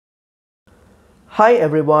Hi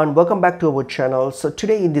everyone, welcome back to our channel. So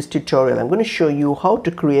today in this tutorial I'm going to show you how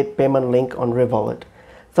to create payment link on Revolut.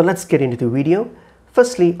 So let's get into the video.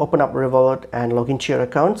 Firstly, open up Revolut and log into your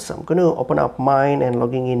account. So I'm going to open up mine and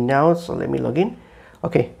logging in now. So let me log in.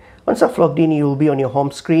 Okay, once I've logged in, you will be on your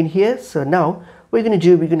home screen here. So now what we're going to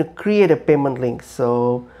do, we're going to create a payment link.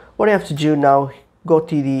 So what I have to do now, go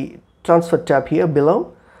to the transfer tab here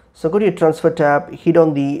below. So go to your transfer tab, hit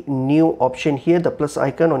on the new option here, the plus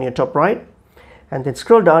icon on your top right, and then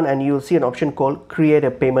scroll down and you will see an option called create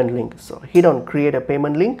a payment link. So hit on create a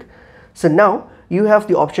payment link. So now you have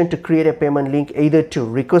the option to create a payment link either to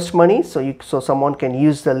request money, so someone can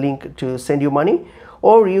use the link to send you money,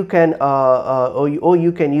 or you can or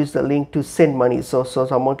you can use the link to send money, so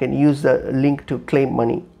someone can use the link to claim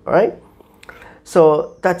money. All right,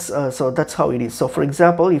 so that's how it is. So for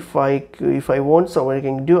example, if I want, so what I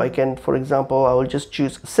can do, I can, for example, I will just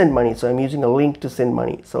choose send money. So I'm using a link to send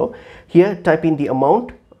money. So here type in the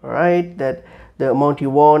amount, all right, that the amount you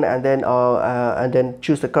want, and then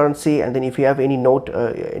choose the currency, and then if you have any note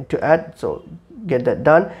to add, so get that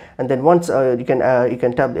done. And then once you can add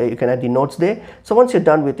the notes there. So once you're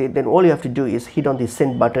done with it, then all you have to do is hit on the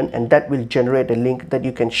send button, and that will generate a link that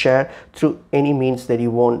you can share through any means that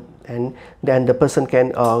you want, and then the person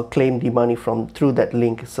can claim the money through that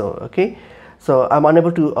link. So okay, so I'm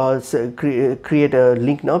unable to create a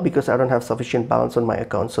link now because I don't have sufficient balance on my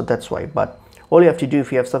account, so that's why. But all you have to do,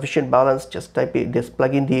 if you have sufficient balance, just type it, just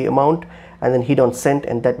plug in the amount and then hit on send,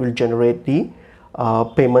 and that will generate the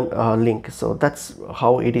payment link. So that's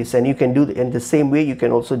how it is. And you can do in the same way, you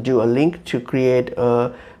can also do a link to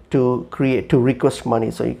request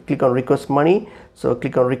money. So you click on request money, so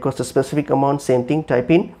click on request a specific amount, same thing, type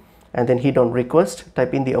in and then hit on request,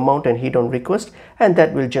 type in the amount and hit on request, and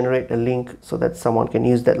that will generate a link so that someone can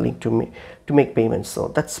use that link to make payments. So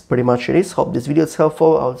that's pretty much it is. Hope this video is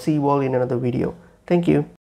helpful. I'll see you all in another video. Thank you.